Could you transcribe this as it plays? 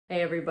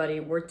Hey everybody,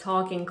 we're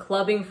talking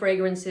clubbing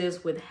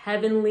fragrances with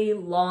heavenly,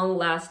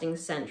 long-lasting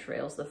scent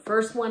trails. The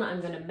first one I'm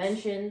going to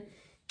mention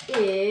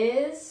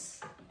is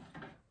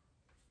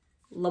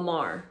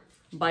Lamar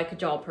by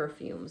Kajal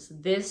Perfumes.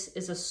 This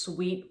is a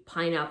sweet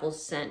pineapple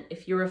scent.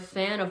 If you're a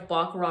fan of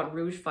Baccarat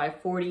Rouge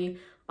 540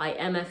 by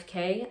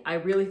MFK, I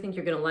really think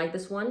you're going to like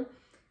this one.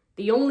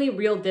 The only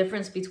real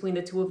difference between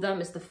the two of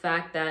them is the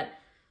fact that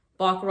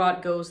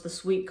Baccarat goes the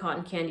sweet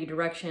cotton candy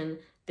direction.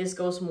 This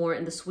goes more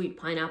in the sweet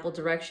pineapple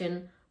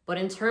direction. But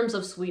in terms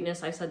of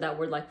sweetness, I've said that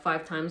word like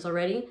 5 times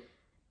already.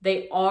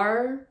 They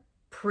are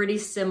pretty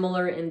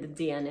similar in the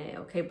DNA,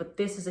 okay? But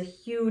this is a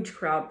huge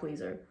crowd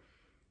pleaser.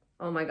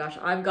 Oh my gosh,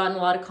 I've gotten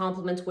a lot of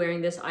compliments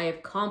wearing this. I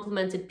have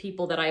complimented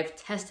people that I have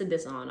tested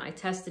this on. I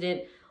tested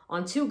it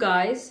on 2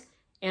 guys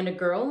and a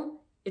girl.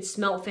 It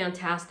smelled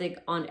fantastic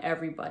on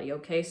everybody,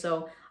 okay?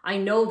 So I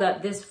know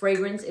that this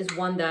fragrance is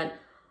one that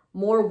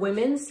more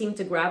women seem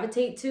to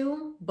gravitate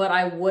to, but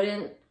I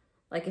wouldn't,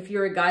 like if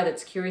you're a guy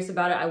that's curious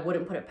about it, I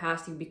wouldn't put it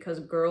past you because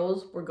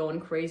girls were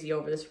going crazy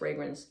over this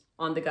fragrance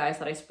on the guys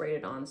that I sprayed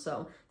it on.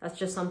 So that's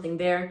just something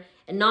there.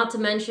 And not to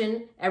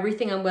mention,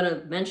 everything I'm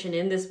gonna mention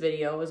in this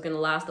video is gonna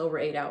last over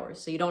 8 hours.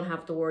 So you don't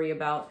have to worry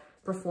about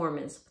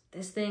performance.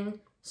 This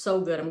thing,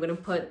 so good. I'm gonna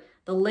put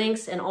the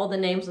links and all the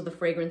names of the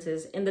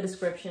fragrances in the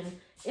description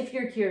if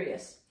you're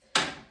curious.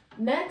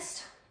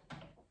 Next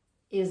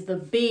is the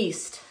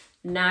Beast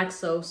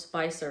Naxos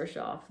by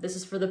Xerjoff. This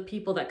is for the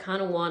people that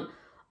kind of want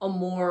a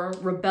more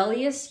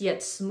rebellious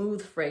yet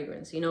smooth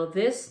fragrance. You know,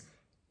 this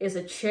is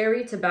a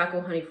cherry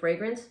tobacco honey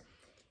fragrance.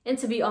 And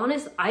to be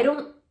honest, I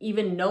don't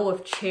even know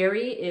if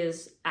cherry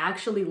is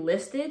actually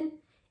listed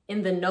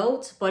in the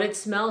notes, but it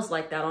smells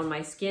like that on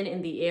my skin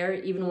in the air,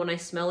 even when I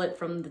smell it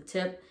from the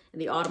tip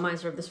and the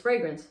atomizer of this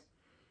fragrance.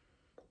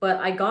 But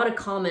I got a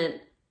comment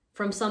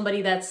from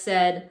somebody that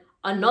said,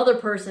 another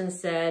person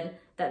said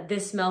that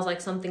this smells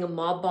like something a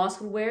mob boss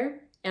would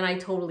wear. And I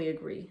totally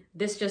agree.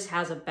 This just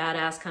has a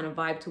badass kind of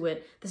vibe to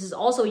it. This is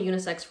also a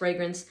unisex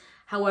fragrance.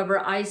 However,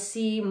 I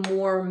see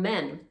more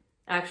men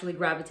actually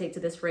gravitate to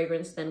this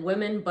fragrance than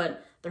women,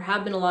 but there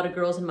have been a lot of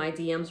girls in my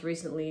DMs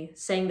recently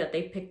saying that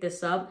they picked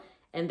this up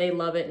and they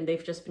love it and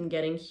they've just been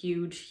getting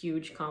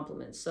huge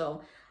compliments.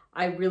 So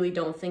I really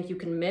don't think you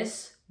can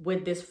miss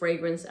with this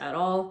fragrance at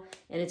all.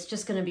 And it's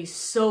just gonna be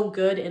so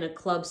good in a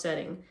club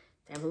setting.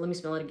 Damn, let me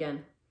smell it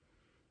again.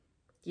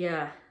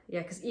 Yeah,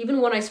 because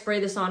even when I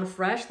spray this on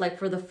fresh, like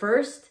for the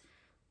first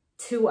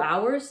 2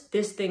 hours,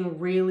 this thing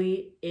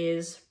really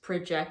is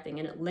projecting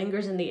and it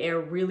lingers in the air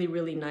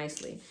really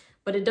nicely.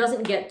 But it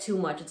doesn't get too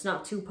much. It's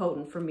not too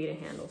potent for me to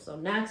handle. So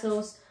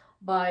Naxos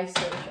by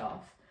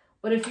Xerjoff.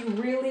 But if you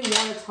really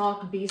want to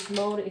talk beast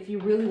mode, if you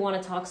really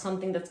want to talk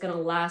something that's going to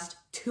last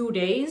 2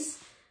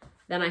 days,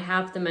 then I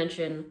have to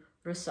mention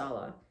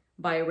Resala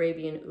by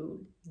Arabian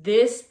Oud.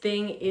 This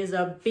thing is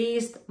a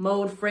beast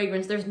mode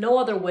fragrance. There's no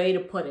other way to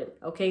put it,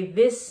 okay?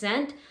 This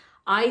scent,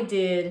 I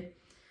did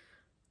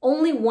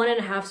only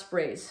 1.5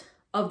 sprays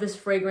of this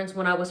fragrance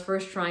when I was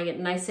first trying it.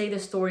 And I say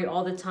this story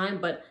all the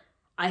time, but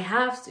I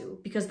have to,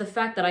 because the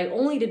fact that I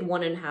only did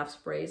 1.5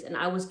 sprays and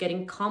I was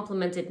getting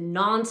complimented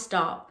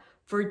nonstop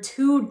for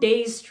 2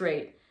 days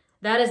straight,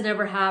 that has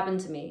never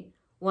happened to me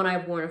when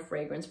I've worn a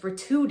fragrance. For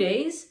 2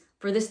 days,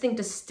 for this thing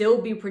to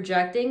still be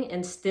projecting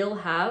and still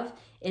have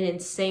an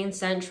insane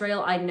scent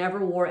trail, I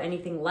never wore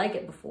anything like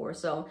it before.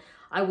 So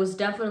I was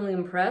definitely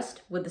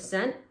impressed with the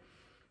scent.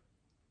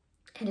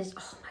 And it's,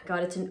 oh my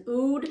God, it's an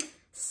oud,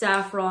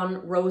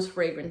 saffron, rose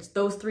fragrance.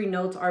 Those 3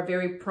 notes are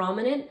very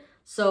prominent.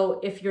 So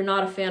if you're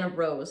not a fan of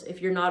rose,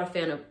 if you're not a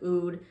fan of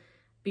oud,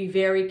 be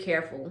very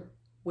careful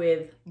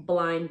with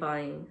blind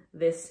buying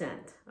this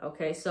scent,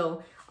 okay?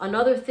 So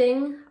another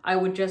thing I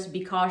would just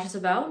be cautious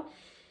about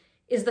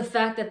is the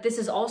fact that this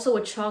is also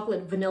a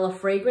chocolate vanilla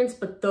fragrance,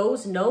 but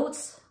those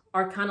notes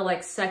are kind of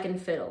like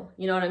second fiddle.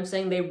 You know what I'm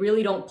saying? They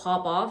really don't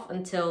pop off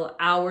until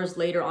hours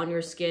later on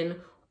your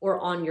skin or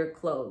on your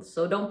clothes.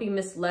 So don't be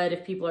misled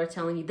if people are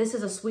telling you this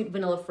is a sweet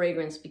vanilla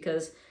fragrance,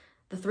 because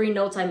the 3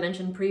 notes I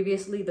mentioned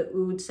previously, the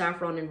oud,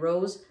 saffron, and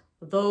rose,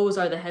 those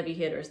are the heavy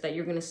hitters that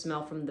you're gonna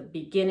smell from the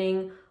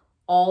beginning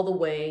all the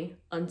way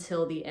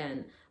until the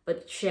end.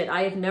 But shit,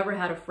 I have never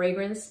had a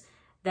fragrance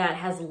that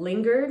has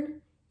lingered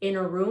in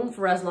a room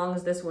for as long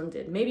as this one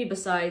did. Maybe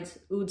besides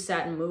Oud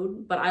Satin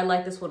Mood, but I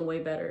like this one way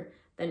better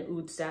than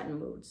Oud Satin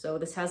Mood. So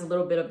this has a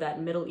little bit of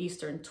that Middle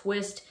Eastern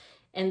twist,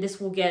 and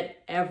this will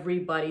get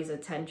everybody's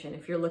attention.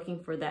 If you're looking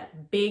for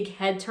that big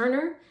head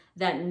turner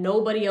that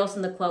nobody else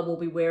in the club will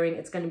be wearing,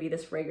 it's gonna be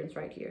this fragrance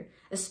right here,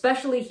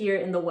 especially here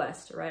in the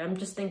West, right? I'm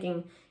just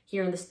thinking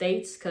here in the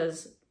States,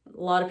 because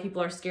a lot of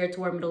people are scared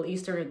to wear Middle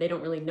Eastern or they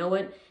don't really know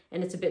it,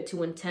 and it's a bit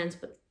too intense,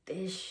 but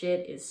this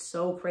shit is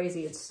so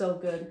crazy. It's so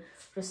good.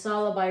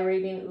 Resala by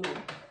Arabian Oud.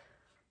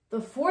 The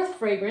 4th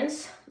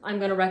fragrance I'm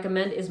going to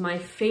recommend is my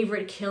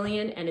favorite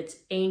Kilian, and it's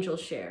Angel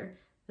Share.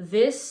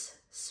 This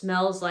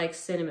smells like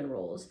cinnamon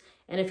rolls.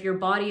 And if your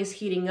body is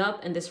heating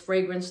up and this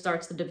fragrance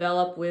starts to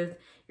develop with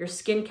your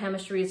skin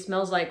chemistry, it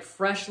smells like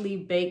freshly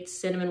baked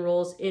cinnamon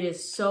rolls. It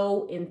is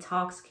so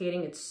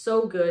intoxicating. It's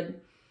so good.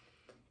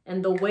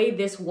 And the way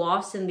this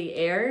wafts in the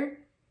air,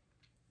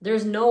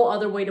 there's no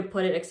other way to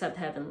put it except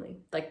heavenly.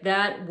 Like,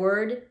 that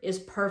word is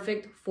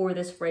perfect for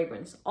this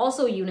fragrance.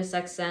 Also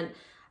unisex scent.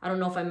 I don't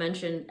know if I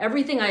mentioned,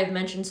 everything I have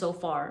mentioned so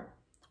far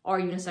are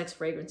unisex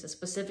fragrances.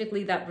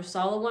 Specifically that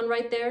Resala one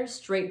right there,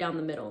 straight down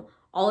the middle.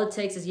 All it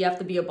takes is you have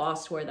to be a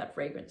boss to wear that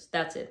fragrance.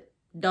 That's it.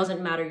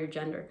 Doesn't matter your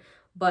gender.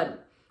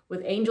 But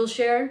with Angel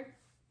Share,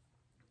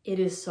 it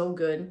is so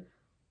good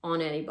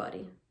on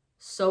anybody.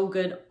 So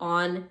good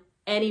on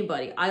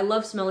anybody. I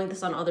love smelling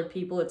this on other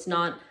people. It's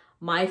not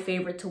my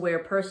favorite to wear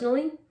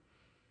personally,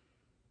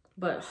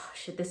 but oh,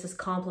 shit, this is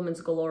compliments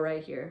galore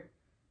right here.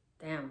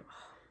 Damn.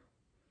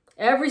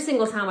 Every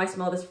single time I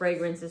smell this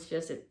fragrance, it's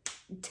just, it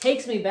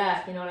takes me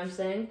back, you know what I'm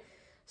saying?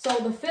 So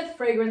the fifth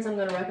fragrance I'm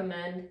gonna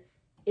recommend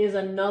is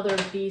another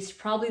beast,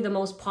 probably the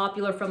most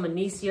popular from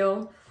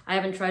Initio. I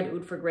haven't tried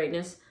Oud for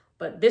Greatness,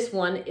 but this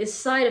one is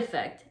Side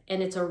Effect,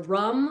 and it's a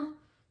rum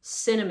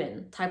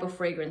cinnamon type of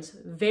fragrance.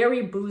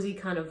 Very boozy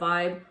kind of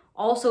vibe.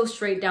 Also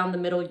straight down the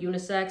middle,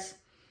 unisex.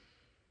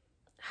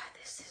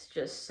 This is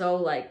just so,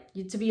 like,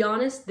 to be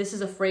honest, this is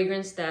a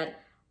fragrance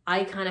that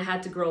I kind of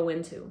had to grow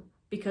into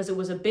because it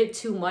was a bit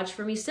too much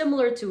for me,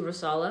 similar to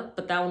Resala,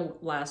 but that one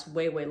lasts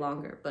way, way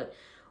longer. But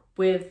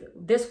with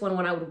this one,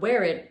 when I would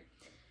wear it,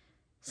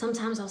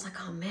 sometimes I was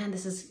like, oh man,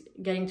 this is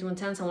getting too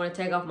intense. I want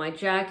to take off my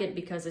jacket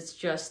because it's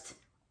just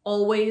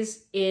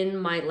always in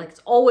my, like,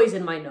 it's always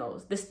in my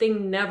nose. This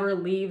thing never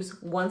leaves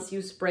once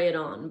you spray it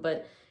on.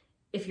 But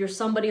if you're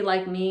somebody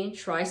like me,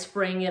 try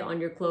spraying it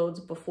on your clothes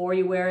before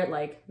you wear it,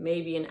 like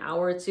maybe an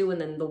hour or two. And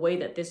then the way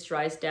that this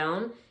dries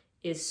down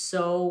is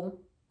so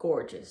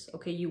gorgeous.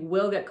 Okay, you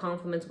will get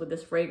compliments with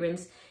this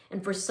fragrance.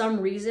 And for some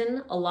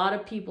reason, a lot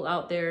of people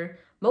out there,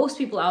 most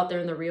people out there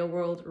in the real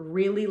world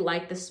really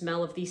like the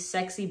smell of these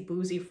sexy,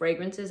 boozy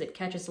fragrances. It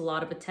catches a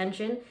lot of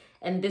attention.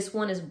 And this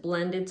one is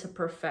blended to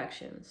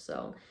perfection.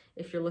 So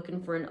if you're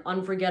looking for an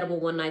unforgettable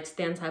one-night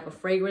stand type of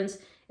fragrance,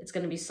 it's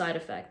going to be Side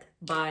Effect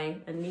by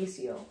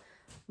Initio.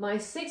 My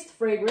sixth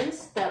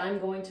fragrance that I'm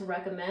going to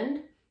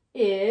recommend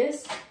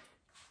is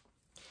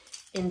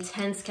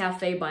Intense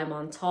Cafe by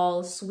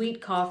Montal.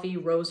 Sweet coffee,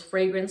 rose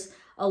fragrance.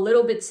 A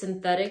little bit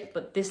synthetic,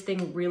 but this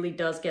thing really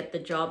does get the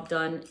job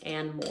done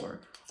and more.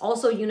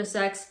 Also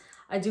unisex.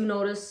 I do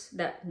notice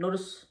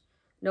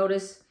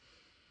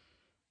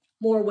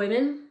more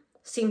women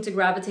seem to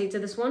gravitate to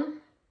this one.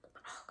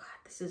 Oh God,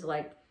 this is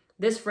like,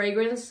 this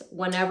fragrance,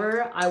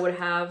 whenever I would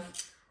have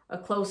a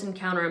close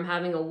encounter, I'm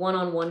having a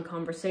one-on-one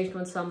conversation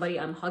with somebody,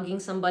 I'm hugging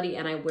somebody,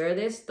 and I wear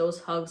this,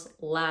 those hugs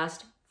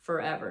last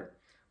forever.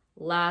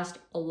 Last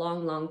a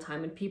long, long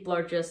time. And people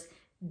are just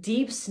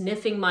deep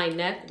sniffing my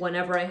neck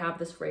whenever I have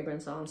this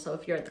fragrance on. So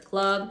if you're at the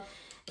club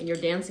and you're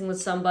dancing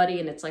with somebody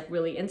and it's like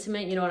really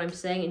intimate, you know what I'm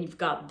saying? And you've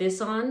got this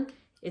on,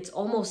 it's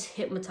almost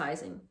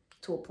hypnotizing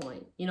to a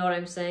point. You know what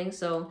I'm saying?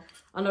 So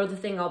another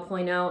thing I'll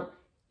point out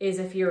is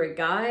if you're a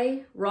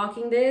guy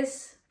rocking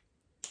this,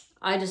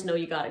 I just know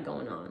you got it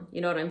going on.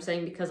 You know what I'm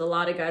saying? Because a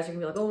lot of guys are gonna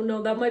be like, oh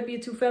no, that might be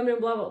too feminine,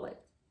 blah, blah, like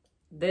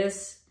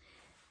this.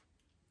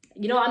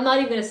 You know, I'm not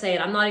even gonna say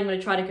it. I'm not even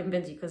gonna try to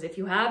convince you, because if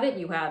you have it,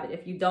 you have it.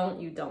 If you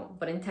don't, you don't.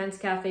 But Intense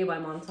Cafe by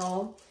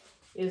Montal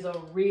is a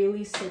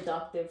really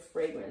seductive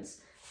fragrance.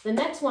 The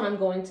next one I'm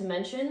going to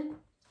mention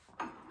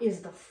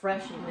is the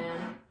Freshie,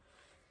 man.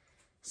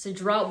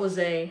 Cedrat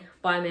Rosé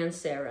by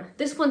Mancera.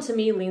 This one to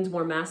me leans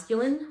more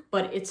masculine,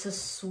 but it's a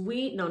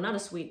sweet, no, not a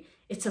sweet,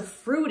 it's a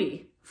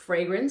fruity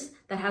fragrance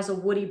that has a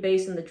woody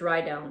base in the dry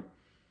down.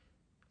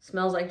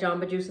 Smells like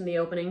Jamba Juice in the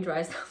opening,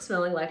 dries down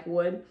smelling like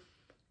wood.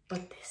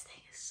 But this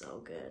thing is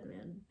so good,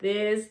 man.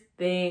 This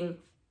thing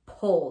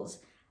pulls.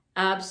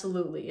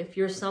 Absolutely. If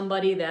you're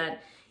somebody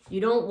that you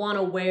don't want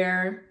to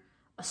wear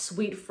a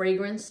sweet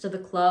fragrance to the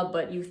club,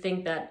 but you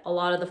think that a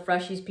lot of the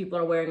freshies people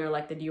are wearing are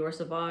like the Dior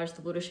Sauvage,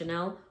 the Bleu de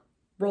Chanel,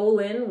 roll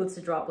in with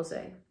Cedrat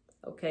Rosé.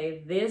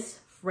 Okay, this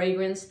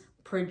fragrance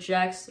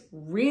projects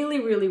really,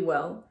 really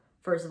well,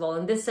 first of all,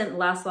 and this scent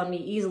lasts on me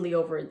easily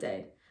over a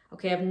day.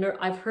 Okay,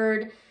 I've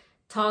heard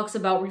talks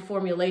about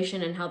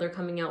reformulation and how they're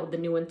coming out with the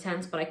new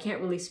Intense, but I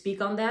can't really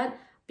speak on that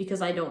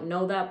because I don't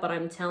know that, but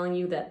I'm telling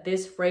you that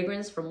this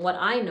fragrance, from what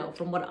I know,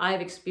 from what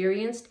I've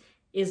experienced,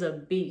 is a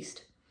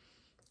beast.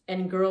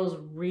 And girls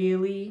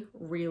really,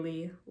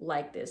 really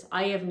like this.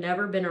 I have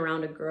never been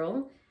around a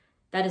girl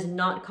that has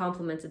not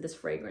complimented this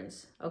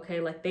fragrance, okay?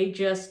 Like they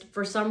just,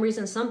 for some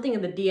reason, something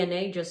in the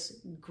DNA just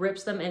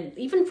grips them. And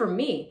even for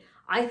me,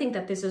 I think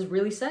that this is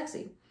really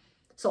sexy.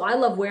 So I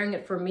love wearing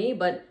it for me,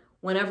 but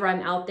whenever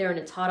I'm out there and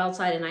it's hot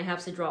outside and I have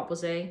Cedrat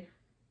Rosé,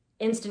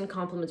 instant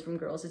compliments from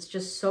girls. It's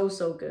just so,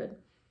 so good.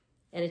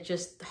 And it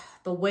just,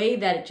 the way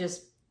that it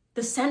just,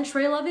 the scent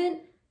trail of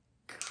it,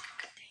 God,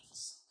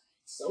 it's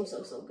so,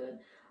 so, so good.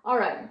 All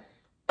right.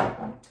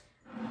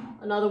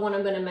 Another one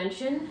I'm going to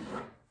mention.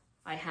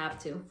 I have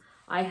to.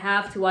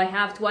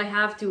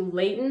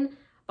 Leighton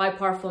by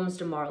Parfums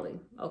de Marly.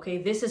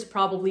 Okay, this is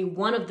probably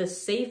one of the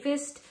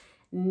safest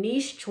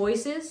niche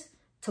choices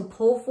to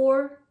pull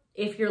for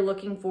if you're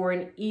looking for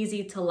an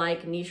easy to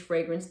like niche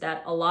fragrance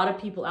that a lot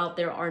of people out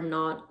there are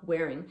not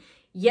wearing.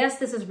 Yes,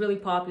 this is really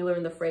popular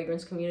in the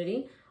fragrance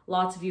community.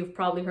 lots of you have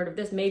probably heard of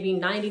this. Maybe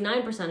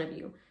 99% of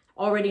you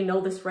already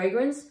know this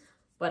fragrance,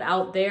 but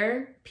out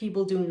there,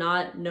 people do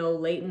not know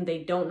Layton. They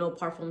don't know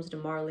Parfums de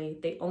Marly.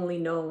 They only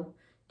know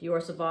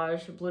Dior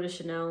Sauvage, Bleu de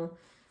Chanel,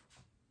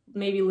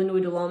 maybe La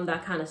Nuit de l'Homme,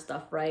 that kind of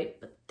stuff, right?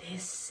 But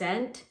this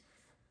scent,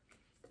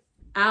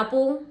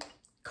 apple,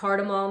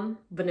 cardamom,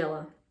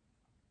 vanilla.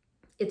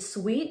 It's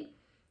sweet,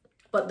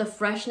 but the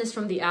freshness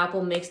from the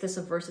apple makes this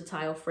a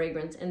versatile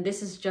fragrance. And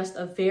this is just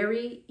a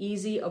very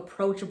easy,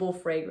 approachable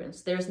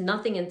fragrance. There's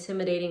nothing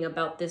intimidating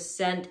about this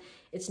scent.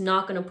 It's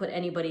not going to put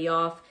anybody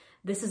off.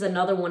 This is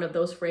another one of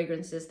those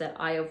fragrances that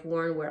I have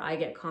worn where I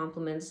get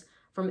compliments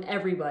from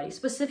everybody,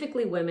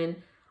 specifically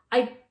women.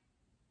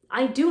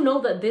 I do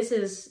know that this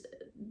is,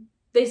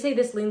 they say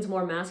this leans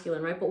more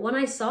masculine, right? But when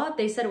I saw it,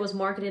 they said it was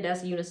marketed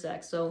as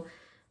unisex. So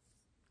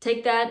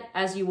take that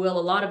as you will.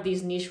 A lot of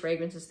these niche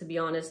fragrances, to be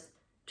honest,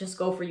 just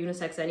go for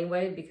unisex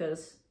anyway,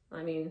 because,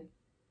 I mean,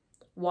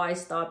 why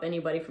stop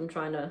anybody from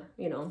trying to,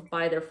 you know,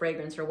 buy their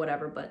fragrance or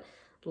whatever? But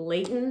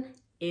Layton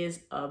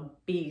is a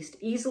beast,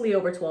 easily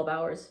over 12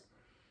 hours.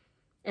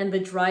 And the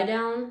dry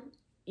down,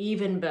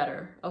 even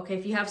better. Okay,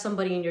 if you have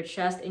somebody in your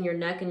chest, in your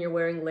neck, and you're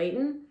wearing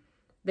Layton,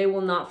 they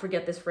will not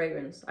forget this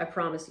fragrance, I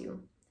promise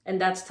you.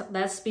 And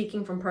that's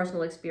speaking from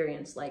personal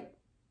experience. Like,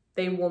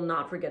 they will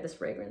not forget this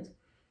fragrance.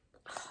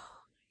 Oh,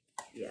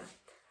 yeah.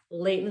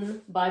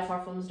 Layton by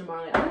Parfums de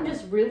Marly. I'm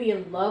just really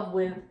in love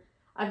with,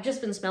 I've just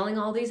been smelling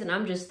all these and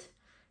I'm just,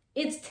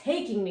 it's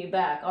taking me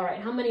back. All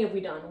right, how many have we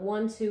done?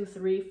 1, 2,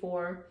 3,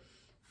 4,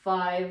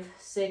 5,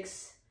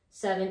 6,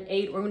 7,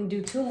 8. We're gonna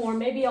do 2 more.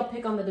 Maybe I'll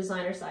pick on the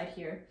designer side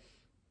here.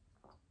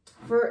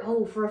 For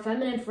a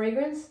feminine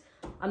fragrance,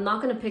 I'm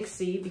not gonna pick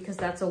C because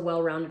that's a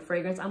well-rounded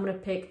fragrance. I'm gonna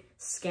pick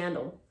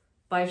Scandal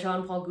by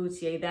Jean Paul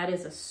Gaultier. That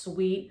is a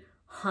sweet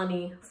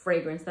honey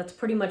fragrance. That's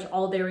pretty much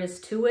all there is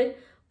to it.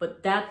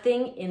 But that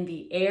thing in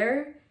the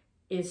air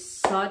is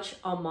such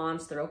a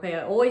monster, okay?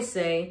 I always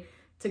say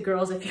to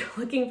girls, if you're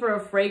looking for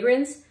a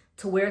fragrance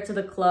to wear to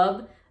the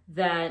club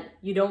that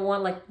you don't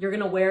want, like you're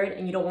gonna wear it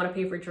and you don't wanna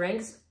pay for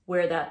drinks,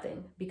 wear that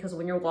thing. Because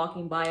when you're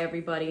walking by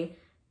everybody,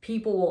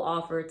 people will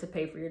offer to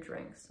pay for your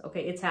drinks,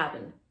 okay? It's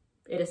happened.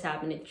 It has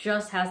happened. It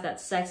just has that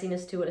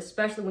sexiness to it,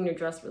 especially when you're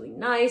dressed really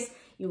nice,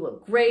 you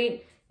look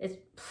great. It's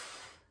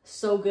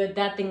so good.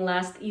 That thing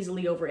lasts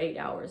easily over 8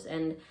 hours.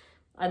 And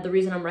the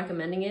reason I'm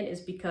recommending it is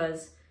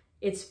because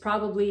it's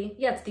probably,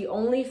 yeah, it's the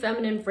only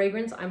feminine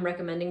fragrance I'm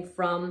recommending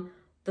from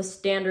the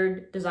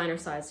standard designer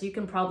side. So you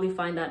can probably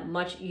find that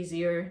much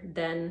easier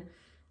than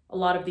a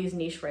lot of these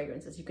niche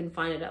fragrances. You can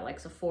find it at like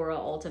Sephora,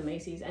 Ulta,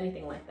 Macy's,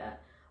 anything like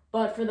that.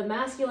 But for the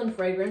masculine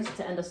fragrance,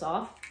 to end us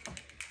off,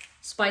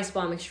 Spice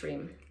Bomb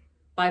Extreme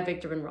by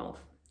Viktor & Rolf.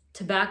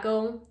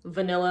 Tobacco,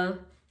 vanilla,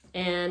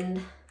 and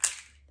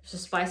there's a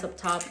spice up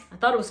top. I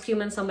thought it was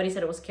cumin. Somebody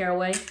said it was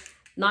caraway.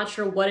 Not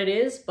sure what it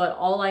is, but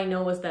all I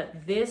know is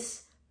that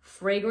this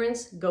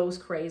fragrance goes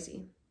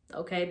crazy,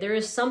 okay? There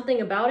is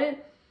something about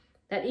it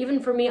that even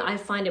for me, I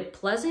find it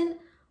pleasant,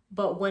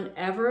 but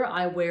whenever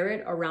I wear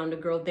it around a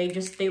girl, they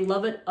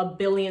love it a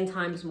billion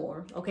times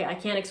more, okay? I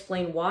can't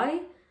explain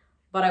why,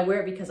 but I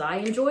wear it because I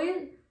enjoy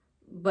it,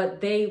 but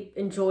they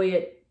enjoy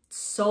it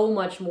so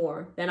much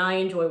more than I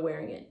enjoy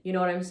wearing it. You know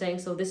what I'm saying?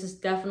 So this is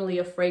definitely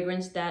a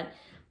fragrance that,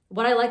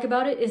 what I like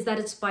about it is that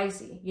it's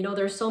spicy. You know,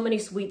 there's so many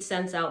sweet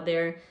scents out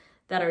there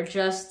that are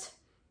just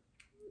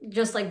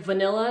like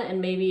vanilla and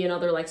maybe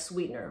another like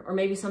sweetener, or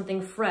maybe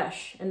something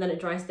fresh and then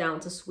it dries down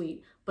to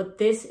sweet. But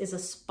this is a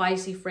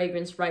spicy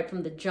fragrance right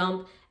from the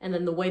jump, and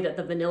then the way that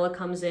the vanilla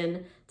comes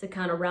in to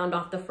kind of round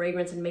off the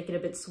fragrance and make it a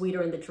bit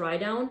sweeter in the dry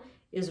down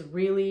is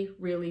really,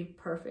 really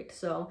perfect.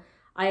 So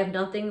I have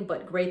nothing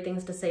but great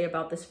things to say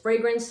about this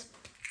fragrance.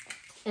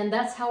 And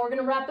that's how we're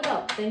gonna wrap it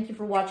up. Thank you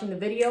for watching the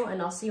video,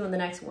 and I'll see you in the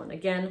next one.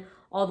 Again,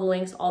 all the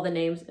links, all the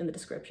names in the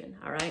description.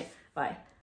 All right, bye.